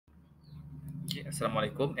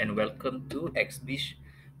Assalamualaikum and welcome to XBeach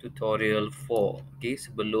tutorial 4. Okay,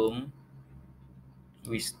 sebelum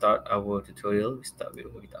we start our tutorial, we start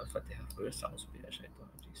with Al-Fatihah first.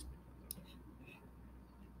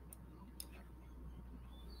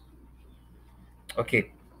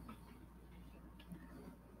 Okay,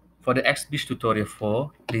 for the XBeach tutorial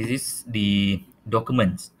 4, this is the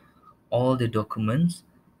documents. All the documents,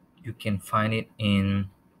 you can find it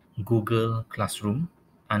in Google Classroom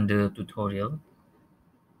under tutorial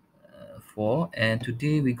 4. And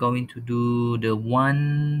today we're going to do the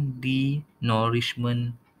 1D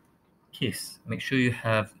nourishment case. Make sure you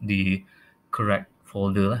have the correct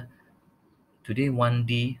folder. Today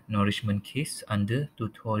 1D nourishment case under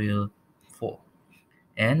tutorial 4.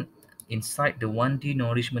 And inside the 1D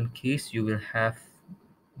nourishment case, you will have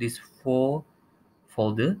these 4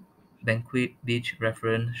 folder: banquet, beach,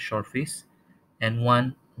 reference, shortface, and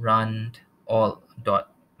one run all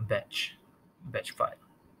dot batch file.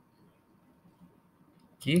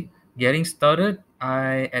 Okay, getting started,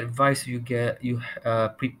 I advise you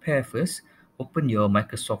prepare first. Open your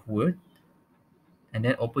Microsoft Word and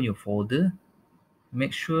then open your folder.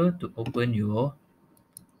 Make sure to open your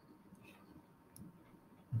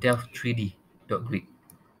delf3d.grid.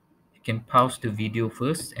 You can pause the video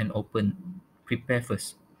first and prepare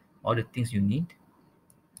first all the things you need.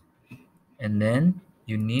 And then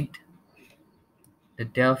you need the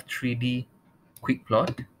delf3d quick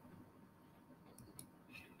plot.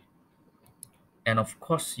 And of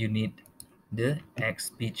course, you need the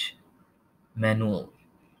XBeach manual.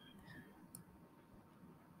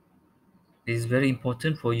 It is very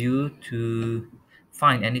important for you to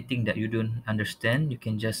find anything that you don't understand. You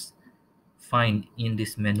can just find in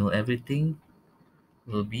this manual. Everything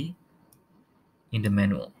will be in the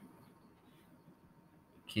manual.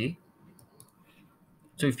 Okay,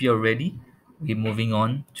 so if you're ready, we're moving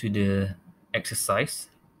on to the exercise.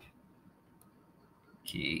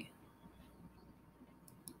 Okay,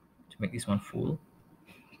 to make this one full.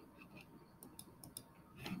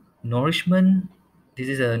 Nourishment. This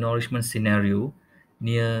is a nourishment scenario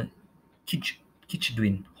near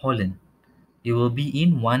Kijkduin, Holland. It will be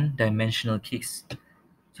in one-dimensional case.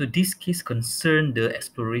 So this case concerns the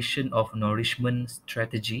exploration of nourishment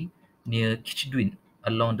strategy near Kijkduin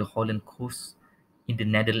along the Holland coast in the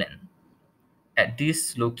Netherlands. At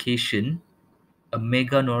this location, a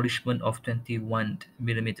mega nourishment of 21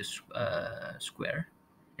 millimeters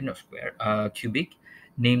cubic,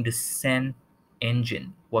 named the sand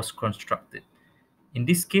engine, was constructed. In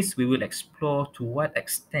this case, we will explore to what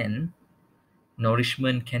extent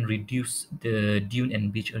nourishment can reduce the dune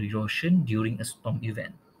and beach erosion during a storm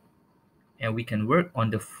event. And we can work on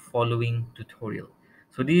the following tutorial.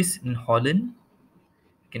 So this in Holland.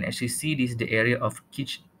 You can actually see this is the area of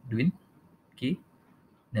Kijkduin, okay,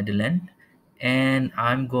 Netherlands. And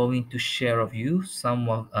I'm going to share of you some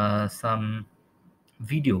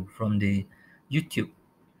video from the YouTube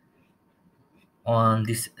on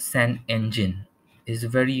this sand engine. It's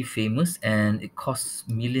very famous and it costs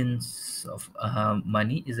millions of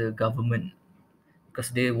money. Is a government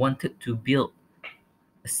because they wanted to build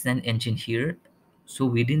a sand engine here. So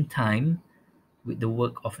within time, with the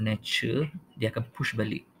work of nature, they can push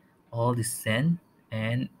balik all the sand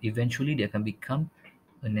and eventually they can become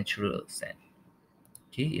a natural sand.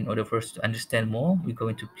 Okay, in order for us to understand more, we're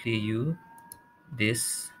going to play you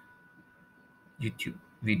this YouTube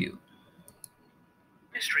video.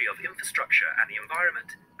 Ministry of Infrastructure and the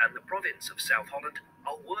Environment and the province of South Holland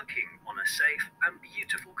are working on a safe and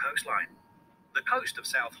beautiful coastline. The coast of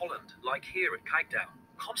South Holland, like here at Kijkduin,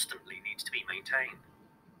 constantly needs to be maintained.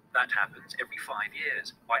 That happens every 5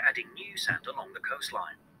 years by adding new sand along the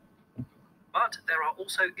coastline. But there are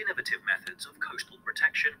also innovative methods of coastal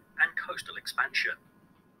protection and coastal expansion.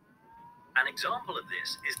 An example of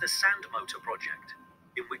this is the Sand Motor project,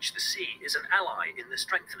 in which the sea is an ally in the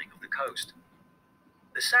strengthening of the coast.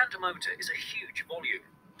 The sand motor is a huge volume,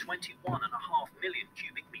 21.5 million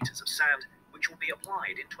cubic meters of sand, which will be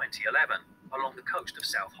applied in 2011 along the coast of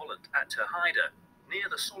South Holland at Ter Heide,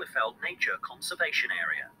 near the Sollefeld Nature Conservation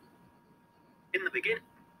Area. In the beginning,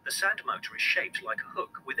 the sand motor is shaped like a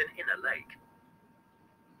hook with an inner lake.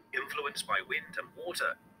 Influenced by wind and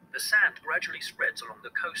water, the sand gradually spreads along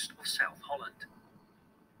the coast of South Holland.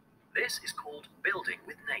 This is called building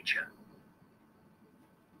with nature.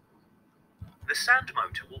 The sand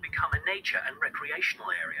motor will become a nature and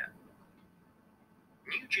recreational area.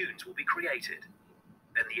 New dunes will be created,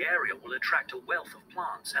 and the area will attract a wealth of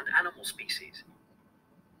plants and animal species.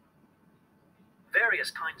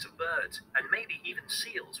 Various kinds of birds, and maybe even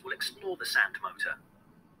seals, will explore the sand motor.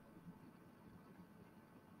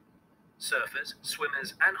 Surfers,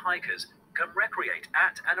 swimmers, and hikers can recreate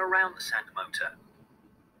at and around the sand motor.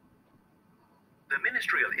 The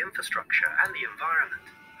Ministry of Infrastructure and the Environment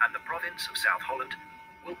and the Province of South Holland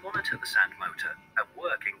will monitor the sand motor and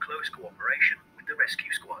work in close cooperation with the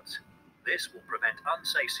rescue squads. This will prevent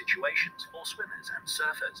unsafe situations for swimmers and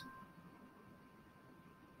surfers.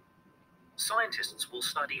 Scientists will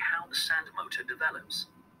study how the sand motor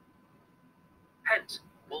develops. Hence,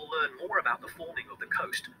 we'll learn more about the forming of the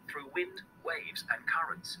coast through wind, waves, and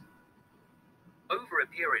currents. Over a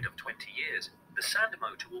period of 20 years, the sand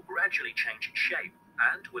motor will gradually change its shape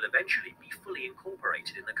and will eventually be fully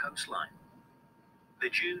incorporated in the coastline. The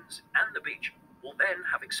dunes and the beach will then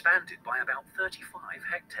have expanded by about 35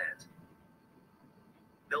 hectares.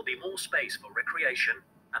 There'll be more space for recreation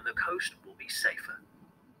and the coast will be safer.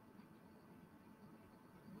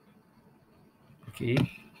 Okay,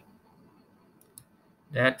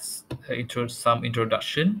 that's some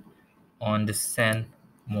introduction on the sand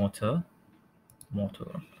motor.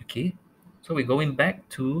 Okay, so we're going back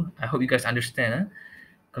to, I hope you guys understand,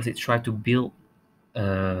 because it tried to build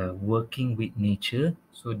working with nature,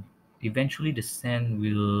 so eventually the sand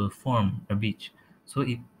will form a beach. So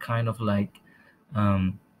it kind of like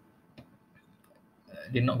they're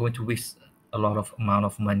not going to waste a lot of amount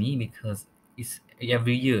of money, because it's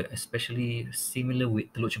every year, especially similar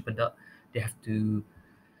with Teluk Cempedak, they have to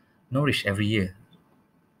nourish every year,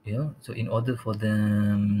 so in order for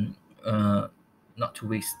them not to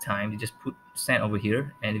waste time, they just put sand over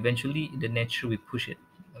here, and eventually the nature will push it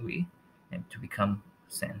away and to become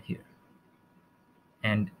sand here.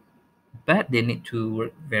 But they need to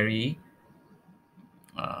work very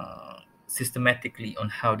systematically on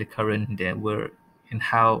how the current there work and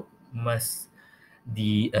how much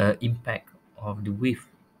the impact of the wave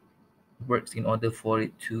works in order for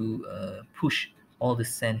it to push all the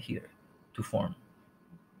sand here to form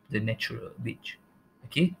the natural beach.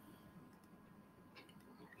 Okay,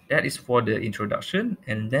 that is for the introduction.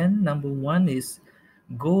 And then number one is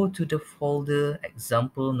go to the folder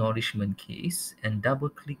example nourishment case and double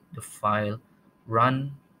click the file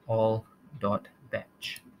run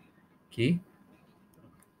all.batch. Okay,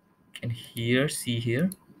 can here see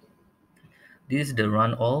here, this is the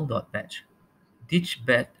run all.batch. This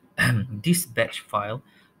batch file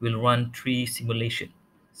will run 3 simulations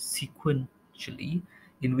sequentially,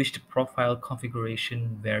 in which the profile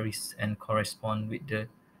configuration varies and correspond with the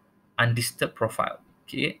undisturbed profile.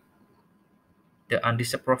 Okay, the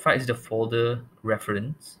undisturbed profile is the folder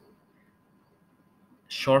reference.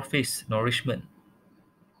 Shoreface nourishment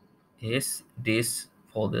is this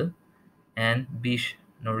folder, and beach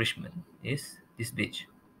nourishment is this beach,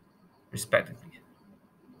 respectively.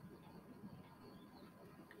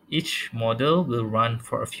 Each model will run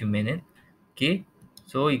for a few minutes. Okay,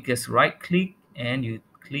 so you just right click and you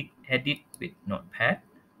click edit with notepad.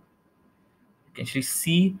 You can actually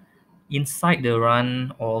see inside the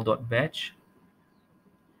run all.batch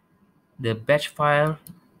the batch file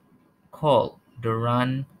called the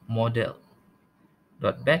run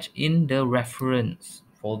model.batch in the reference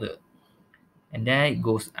folder, and then it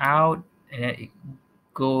goes out and then it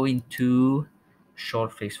go into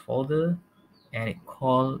shoreface folder, and it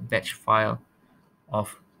call batch file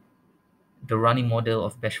of the running model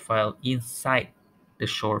of batch file inside the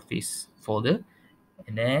shoreface folder,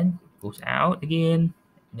 and then goes out again,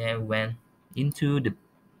 and then went into the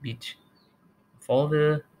beach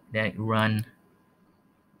folder, then it run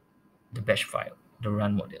the batch file, the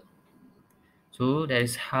run model. So that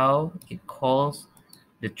is how it calls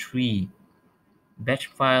the 3 batch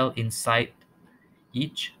file inside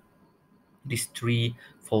each these 3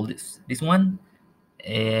 folders. This one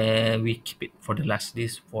we keep it for the last.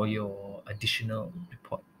 This for your additional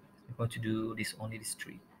report. We're going to do this only these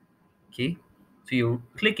 3. Okay, so you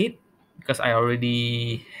click it, because I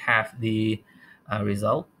already have the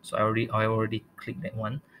result, so I already clicked that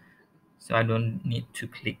one, so I don't need to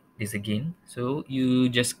click this again. So you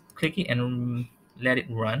just click it and let it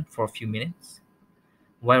run for a few minutes.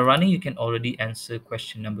 While running, you can already answer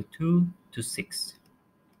question number 2 to 6.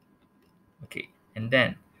 Okay, and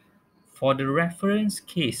then for the reference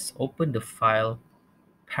case, open the file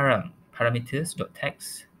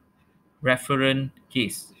parameters.txt reference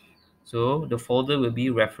case. So the folder will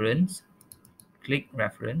be reference. Click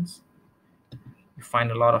reference. You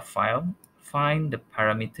find a lot of file. Find the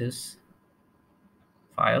parameters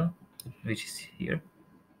file, which is here,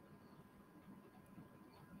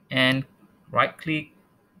 and right click,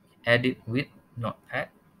 edit with notepad++.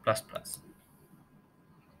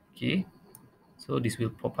 Okay, so this will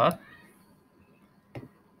pop up,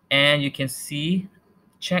 and you can see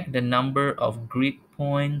check the number of grid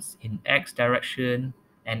points in X direction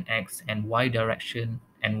and x and y direction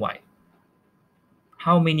and y.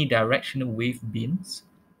 How many directional wave beams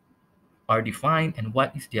are defined and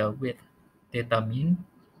what is their width? Theta mean,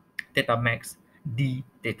 theta max, d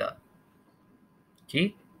theta.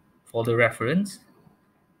 Okay, for the reference,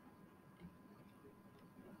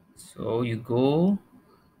 so you go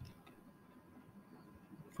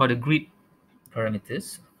for the grid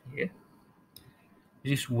parameters here.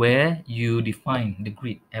 This is where you define the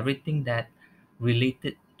grid. Everything that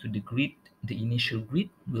related to the grid, the initial grid,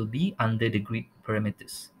 will be under the grid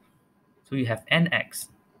parameters. So you have nx,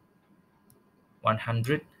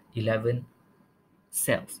 111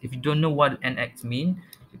 cells. If you don't know what nx mean,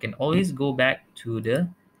 you can always go back to the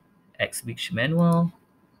XBeach manual.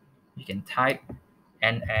 You can type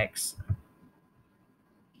nx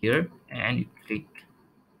here and you click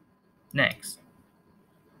next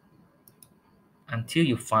until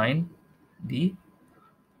you find the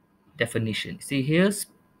definition. See here,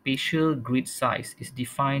 spatial grid size is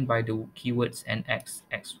defined by the keywords nx,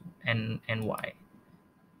 x, and y.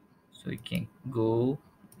 So you can go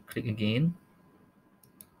click again.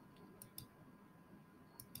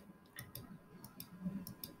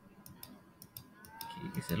 Okay,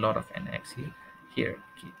 there's a lot of nx here. Here,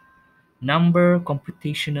 okay. Number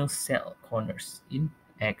computational cell corners in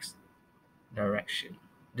x direction.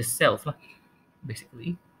 The cells lah,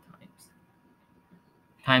 basically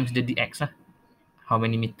times the dx lah. How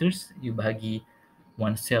many meters? You bahagi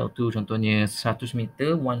one cell tu contohnya 100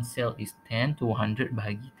 meter, one cell is 10 to 100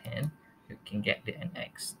 bahagi 10, you can get the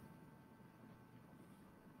nx.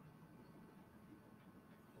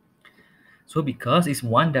 So because it's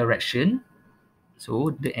one direction,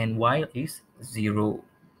 so the ny is 0.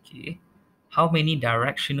 Okay. How many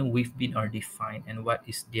directional wave beam are defined and what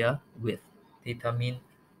is their width? Theta mean,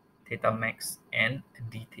 theta max, and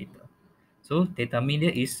d theta. So theta mean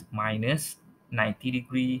is minus 90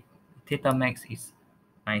 degree, theta max is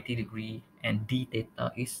 90 degree, and d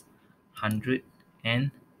theta is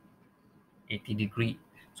 180 degree.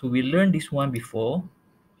 So we learned this one before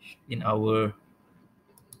in our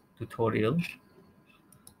tutorial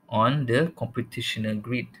on the computational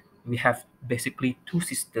grid. We have basically two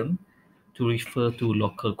systems to refer to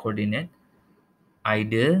local coordinate.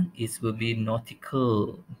 Either it will be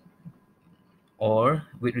nautical or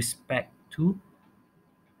with respect to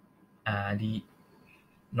the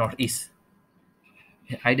northeast,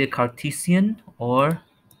 either Cartesian or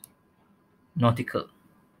nautical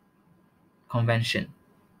convention.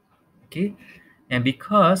 Okay, and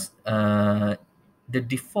because the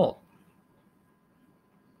default,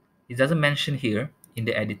 it doesn't mention here in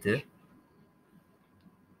the editor,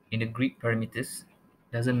 in the grid parameters,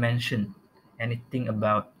 doesn't mention anything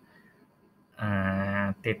about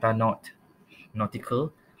theta naught,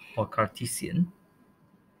 nautical or Cartesian,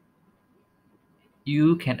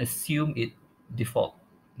 you can assume it default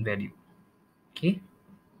value. Okay,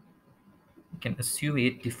 you can assume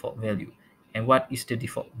it default value. And what is the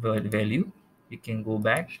default value? You can go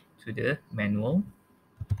back to the manual,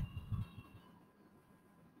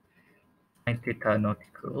 sin theta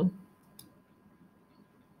nautical,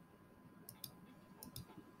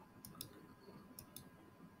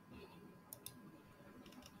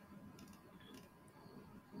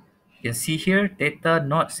 you can see here theta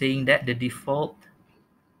not saying that the default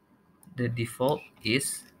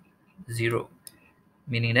is 0,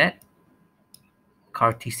 meaning that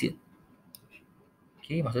Cartesian.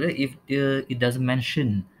 Okay, maksudnya if it doesn't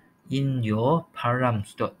mention in your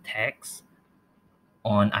params.txt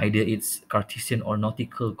on either it's Cartesian or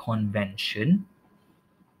nautical convention,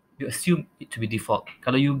 you assume it to be default.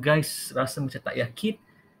 Kalau you guys rasa macam tak yakin,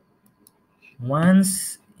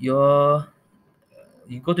 once you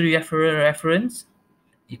go to the reference,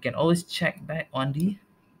 you can always check back on the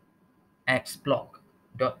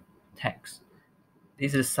xblock.txt.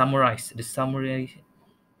 This is summarized. The summary,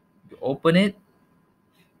 you open it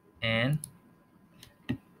and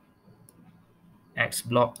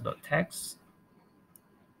xblock.txt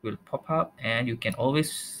will pop up and you can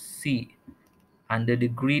always see under the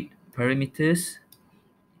grid parameters,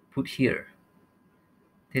 put here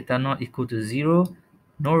theta not equal to 0,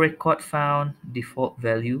 no record found, default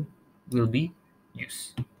value will be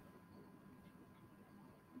used.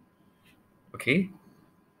 Okay,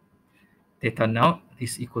 theta naught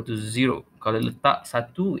is equal to 0. Kalau letak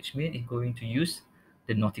 1, which means it's going to use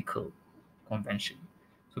the nautical convention.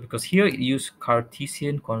 So because here it used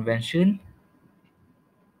Cartesian convention,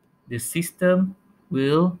 the system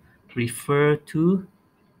will refer to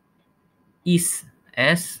east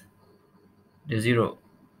as the 0,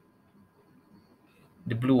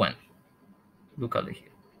 the blue one, blue color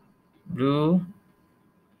here, blue,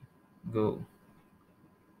 go.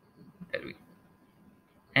 that way.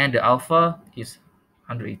 And the alpha is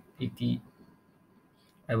 180.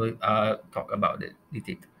 I will talk about it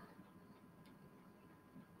later.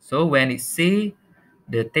 So when it say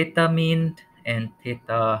the theta min and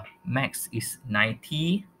theta max is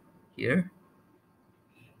 90 here,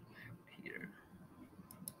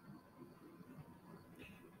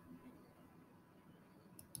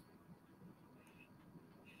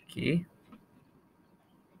 okay,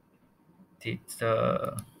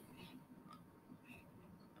 theta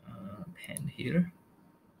 10 here,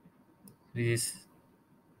 this is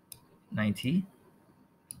 90,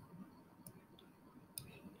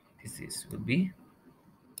 this will be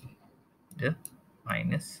the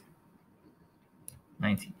minus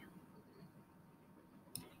 90,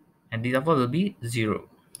 and the alpha will be 0,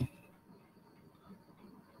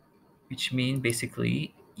 which means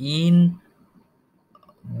basically in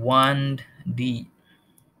 1D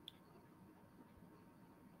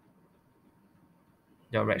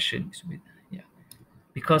direction is with, yeah,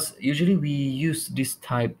 because usually we use this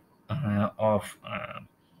type of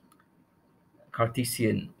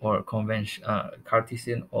Cartesian or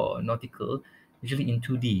Cartesian or nautical usually in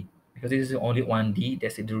 2D, because this is only 1D.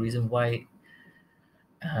 That's the reason why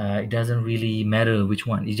it doesn't really matter which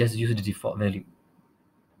one. It just use the default value.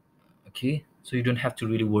 Okay, so you don't have to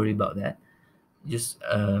really worry about that. Just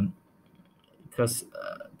because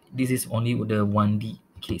this is only the 1D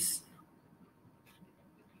case.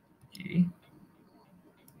 Okay,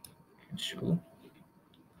 can show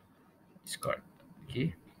discard.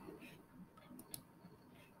 Okay.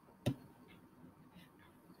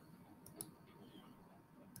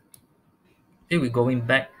 Okay, we're going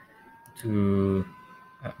back to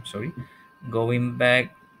sorry, going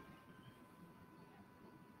back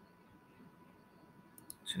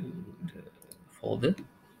to the folder,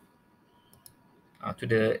 to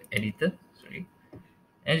the editor, sorry,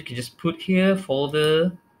 and you can just put here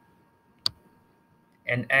folder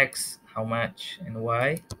and x how much and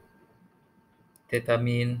y theta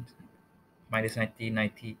min minus 90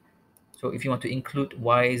 90. So if you want to include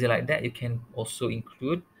y is like that, you can also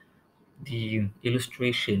include the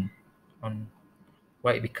illustration on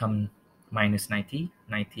why it become minus 90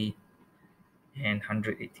 90 and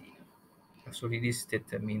 180. So this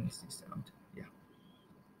determines this amount. Yeah.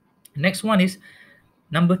 Next one is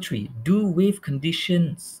number 3. Do wave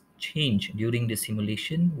conditions change during the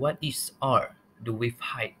simulation? What is R, the wave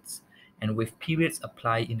heights, and wave periods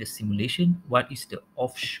apply in the simulation? What is the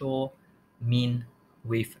offshore mean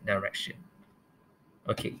wave direction?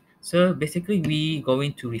 Okay, so basically we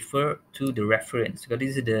going to refer to the reference, because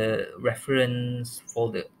this is the reference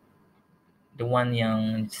folder, the one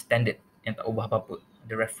yang standard, yang tak ubah apa-apa.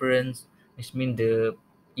 The reference, which mean the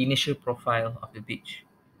initial profile of the beach.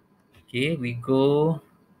 Okay, we go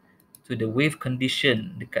to the wave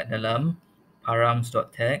condition dekat dalam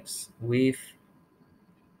params.txt wave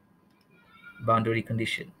boundary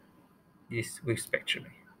condition. This wave spectrum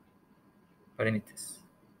parameters.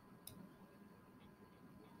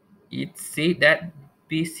 It say that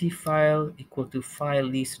bc file equal to file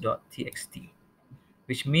list.txt,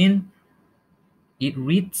 which means it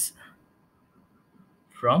reads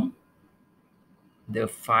from the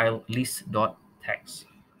file list.txt.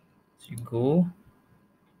 So you go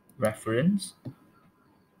reference,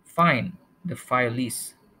 find the file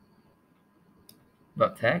list.txt,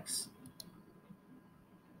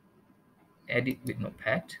 edit with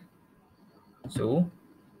notepad. So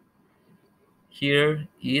here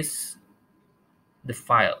is the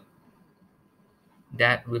file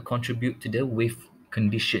that will contribute to the wave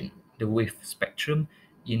condition, the wave spectrum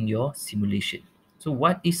in your simulation. So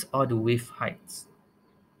what is all the wave heights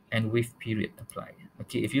and wave period apply?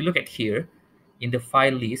 Okay, if you look at here in the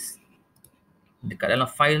file list, dekat dalam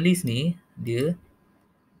file list ni dia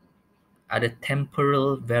ada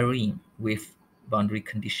temporal varying wave boundary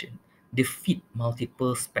condition. They fit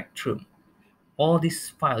multiple spectrum. All this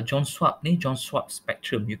file John Swap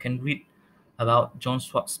spectrum, you can read about John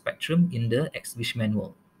Swap spectrum in the XBeach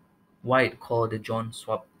manual. Why it called the John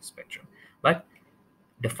Swap spectrum? But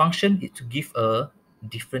the function is to give a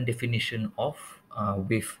different definition of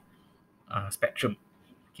wave spectrum.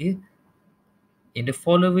 Okay. In the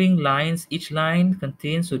following lines, each line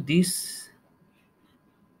contains, so this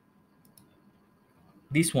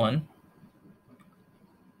one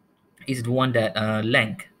is the one that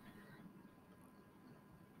length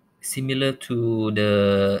similar to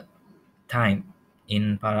the time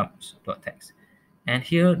in params.txt, and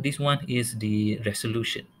here this one is the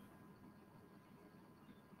resolution,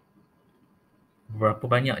 berapa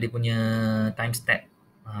banyak dia punya time step.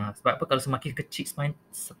 Sebab apa, kalau semakin kecil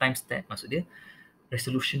time step, maksud dia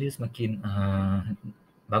resolution dia semakin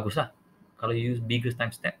bagus lah. Kalau you use bigger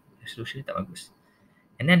timestamp, resolution tak bagus.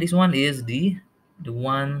 And then this one is the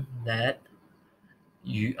one that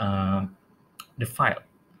you the file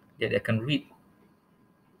that I can read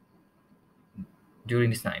during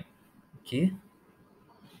this time. Okay.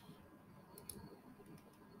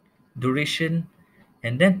 Duration,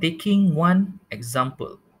 and then taking one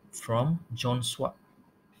example from John Swap.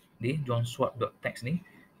 The John Swap.txt ni,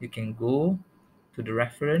 you can go to the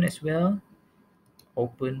reference as well.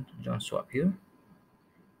 Open John Swap here.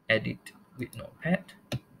 Edit with Notepad.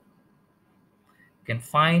 You can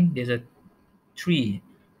find there's a three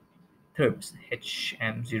terms,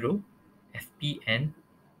 HM0, FP, and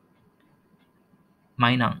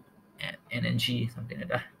Mainang, and NNG, something like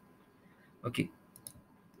that. Okay.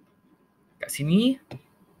 Kat sini,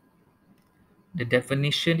 the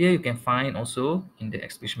definition here you can find also in the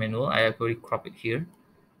XBeach manual. I have already cropped it here.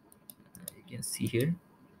 You can see here.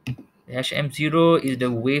 The HM0 is the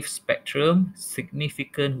wave spectrum,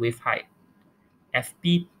 significant wave height.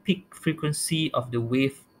 FP, peak frequency of the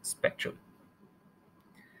wave spectrum.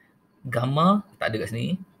 Gamma tak ada kat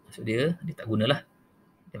sini. Maksud dia tak gunalah.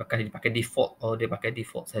 Dia pakai default, dia pakai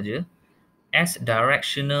default saja. S,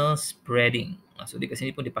 directional spreading. Maksud dia kat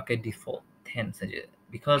sini pun dia pakai default 10 saja.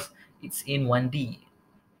 Because it's in 1D.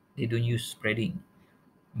 They don't use spreading.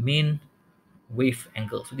 Mean wave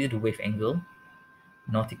angle. So dia ada wave angle.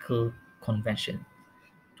 Nautical convention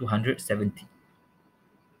 270.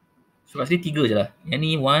 So kat sini 3 je lah. Yang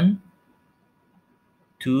ni 1,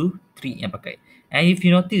 2, 3 yang pakai. And if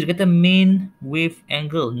you notice, kata main wave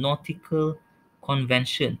angle nautical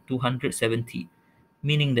convention 270.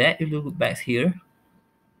 Meaning that if you look back here,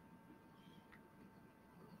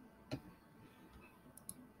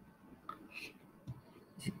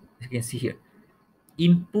 you can see here,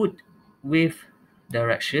 input wave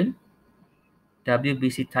direction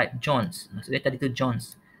WBC type Johns. Maksudnya tadi tu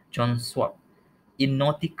John Swap. In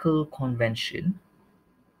nautical convention,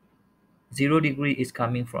 0 degree is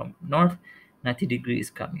coming from north, 90 degree is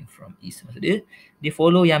coming from east. Maksud dia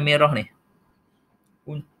follow yang merah ni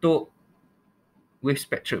untuk wave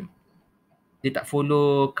spectrum. Dia tak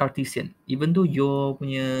follow Cartesian. Even though your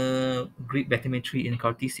punya grid bathymetry in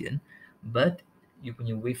Cartesian, but you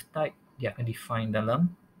punya wave type dia akan define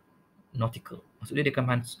dalam nautical. Maksud dia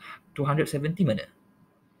akan 270 mana?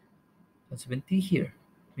 270 here.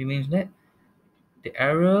 It means that the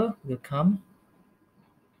error will come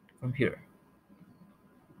from here.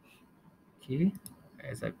 Okay,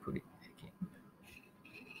 as I put it again.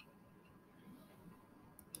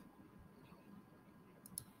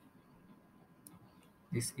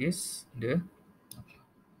 This is the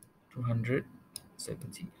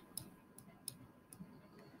 270.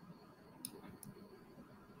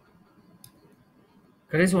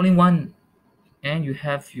 Because there's only one, and you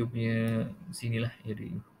have your sini lah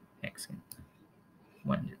area X kan.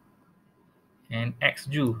 1 je. And X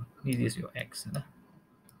ju, this is your X lah.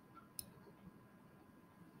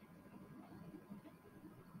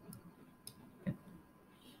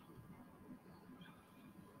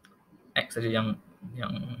 X saja yang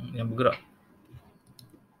bergerak.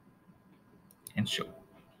 And show.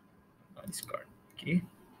 Discard. Okay.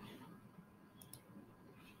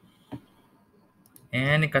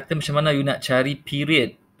 And kata macam mana you nak cari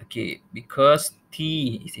period. Okay, because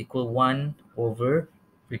T is equal 1 over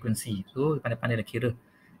frequency. So, pandai-pandai nak kira.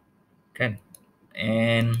 Kan?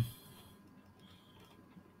 And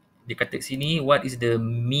dia kata sini, what is the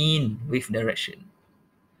mean wave direction?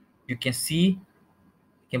 You can see,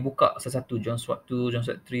 you can buka satu-satu. John Swap 2, John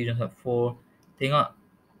Swap 3, John Swap 4. Tengok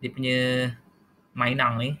dia punya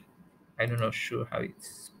mainang ni. I don't know sure how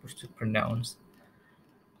it's supposed to pronounce.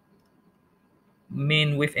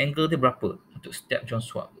 Main wave angle dia berapa untuk setiap John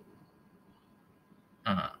Swap?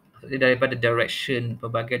 Dia daripada direction,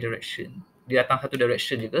 pelbagai direction. Dia datang satu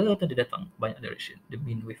direction je ke atau dia datang banyak direction? The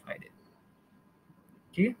mean wave height dia.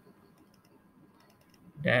 Okay.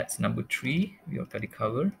 That's number 3. We already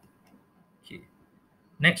cover. Okay.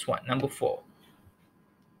 Next one, number 4.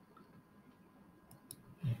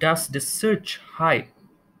 Does the surge height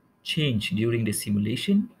change during the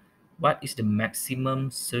simulation? What is the maximum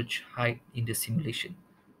surge height in the simulation?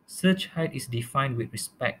 Surge height is defined with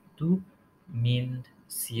respect to mean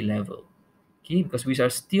sea level. Okay, because we are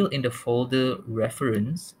still in the folder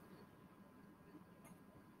reference.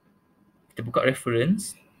 Kita buka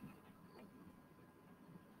reference.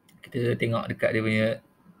 Kita tengok dekat dia punya.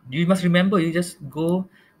 You must remember, you just go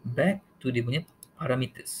back to dia punya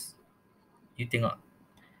parameters. You tengok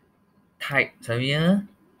type sebenarnya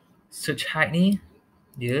surge height ni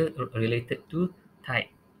dia related to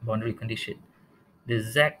type, boundary condition. The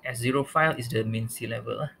ZS0 file is the mean sea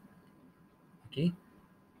level lah. Okay.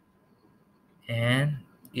 and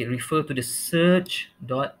it refer to the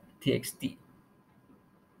search.txt.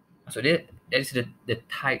 So that is the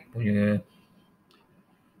type punya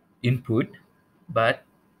input, but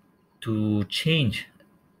to change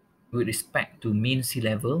with respect to mean sea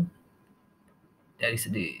level, that is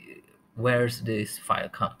the where this file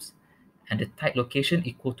comes, and the type location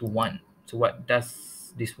equal to 1. So what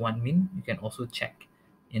does this one mean? You can also check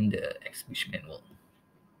in the XBeach manual.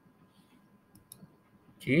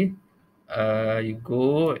 Okay, you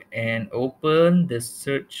go and open the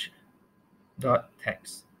search dot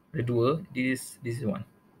text. The dua, this is one.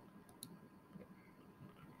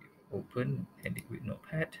 Open, edit with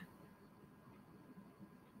notepad.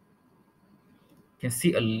 You can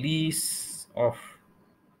see a list of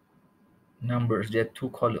numbers. There are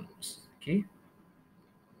 2 columns. Okay,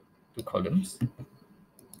 2 columns.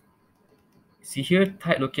 See here,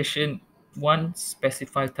 type location 1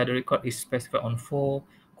 specified title record is specified on 4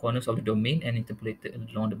 corners of the domain and interpolated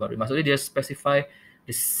along the boundary. Maksudnya dia specify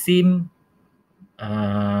the same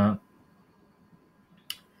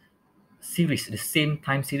series, the same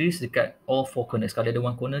time series dekat all 4 corners. Kalau ada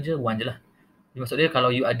 1 corner je, 1 je lah. Maksudnya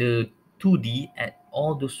kalau you ada 2D at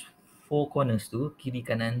all those 4 corners tu, kiri,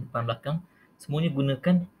 kanan, depan, belakang, semuanya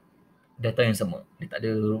gunakan data yang sama. Dia tak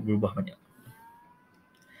ada berubah banyak.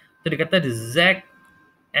 So dia kata the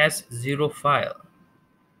ZS0 file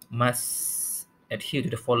must adhere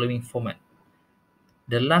to the following format.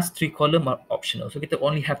 The last 3 columns are optional. So kita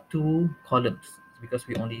only have 2 columns because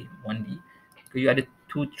we only 1D. So you ada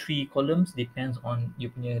 2-3 columns depends on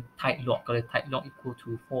you punya type log. Kalau type log equal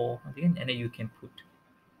to 4, and then you can put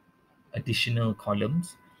additional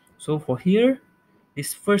columns. So for here,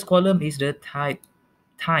 this first column is the type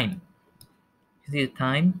time. You see the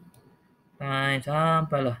time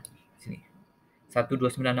sampailah sini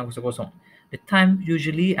 129600. The time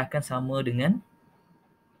usually akan sama dengan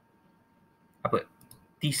apa?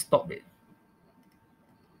 T-stop dia.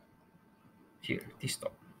 Here,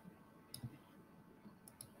 T-stop.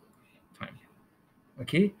 Time.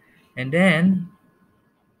 Okay. And then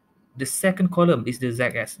the second column is the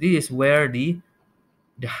ZS. This is where the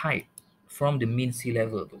height from the mean sea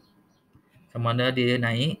level tu. Sama ada dia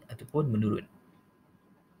naik ataupun menurun.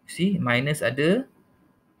 See, minus ada,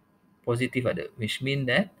 positif ada, which mean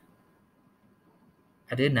that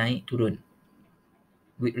ada naik turun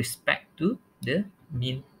with respect to the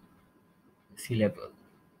mean sea level.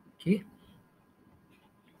 Okay.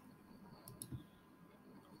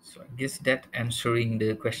 So I guess that answering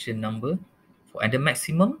the question number 4. And the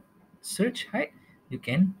maximum search height you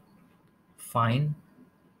can find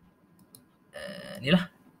ni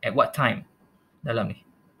lah, at what time dalam ni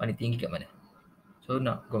paling tinggi kat mana. So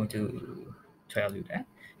not going to tell you that.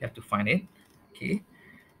 You have to find it. Okay.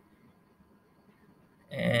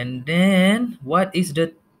 And then what is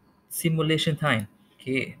the simulation time?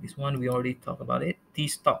 Okay, this one we already talked about it.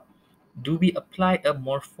 T-stop. Do we apply a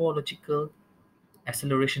morphological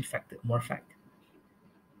acceleration factor, morph?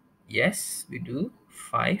 Yes, we do.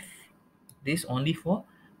 5. This only for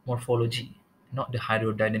morphology, not the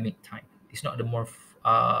hydrodynamic time. It's not the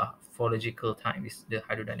morphological time, it's the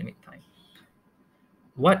hydrodynamic time.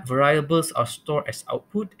 What variables are stored as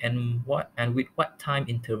output and with what time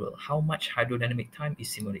interval? How much hydrodynamic time is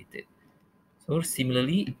simulated? So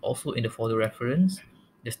similarly, also in the folder reference,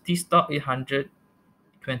 the T-stop is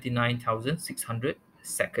 129,600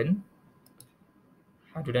 second.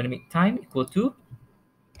 Hydrodynamic time equal to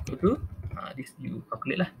this you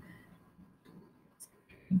calculate lah.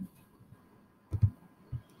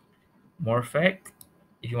 Morphact,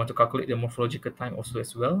 if you want to calculate the morphological time also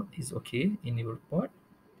as well, is okay in your report.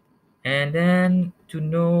 And then to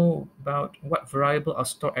know about what variable are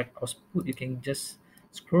stored at output, you can just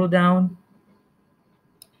scroll down,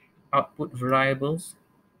 output variables.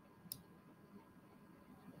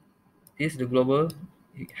 This is the global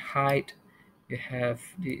height. You have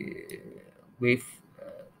the wave,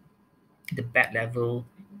 the bed level,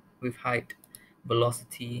 wave height,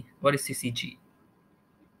 velocity. What is CCG?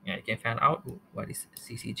 Yeah, you can find out what is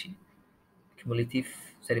CCG. Cumulative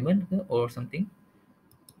sediment or something.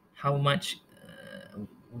 How much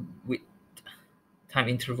with time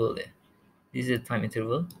interval there. This is a time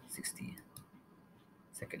interval, 60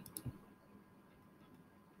 seconds.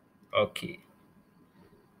 Okay.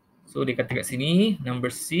 So dia kata kat sini, number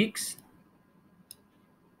 6.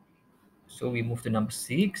 So we move to number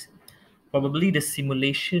 6. Probably the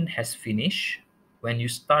simulation has finished. When you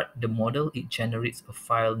start the model, it generates a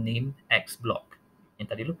file named xblock. Yang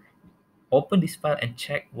tadi dulu. Open this file and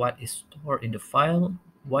check what is stored in the file.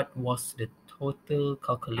 What was the total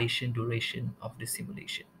calculation duration of the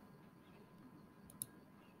simulation?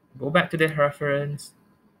 Go back to the reference.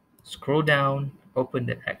 Scroll down, open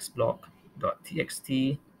the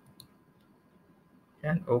xblock.txt,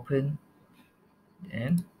 and open.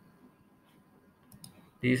 And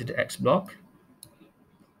this is the xblock.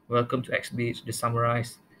 Welcome to XBeach. The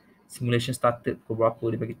summarize simulation started pukul berapa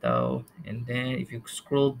dia bagi tahu. And then if you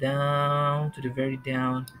scroll down to the very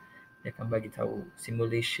down, dia akan bagi tahu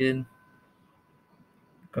simulation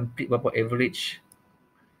complete berapa, average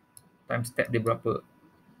time step dia berapa.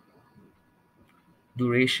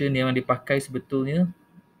 Duration yang dipakai sebetulnya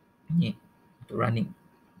ni untuk running.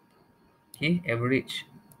 Okay, average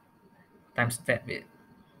time step dia,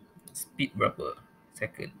 speed berapa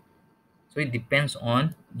second. So it depends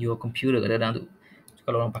on your computer kadang-kadang tu. So,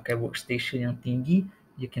 kalau orang pakai workstation yang tinggi,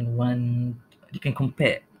 you can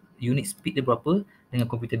compare unit speed dia berapa dengan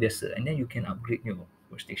komputer biasa, and then you can upgrade your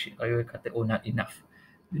workstation. Kalau you kata not enough,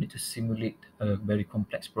 you need to simulate a very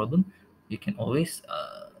complex problem, you can always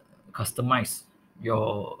customize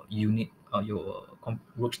your unit or your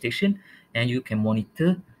workstation, and you can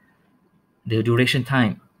monitor the duration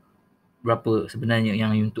time berapa sebenarnya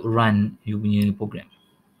yang untuk run you punya program.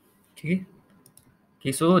 Okay.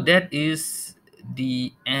 Okay, so that is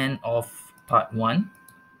the end of part 1.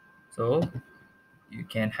 So you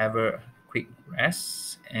can have a quick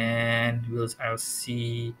rest, and I'll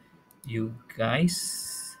see you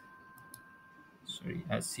guys.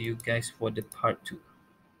 I'll see you guys for the part 2.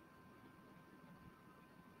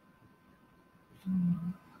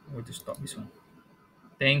 I want to stop this one.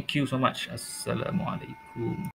 Thank you so much. Assalamualaikum.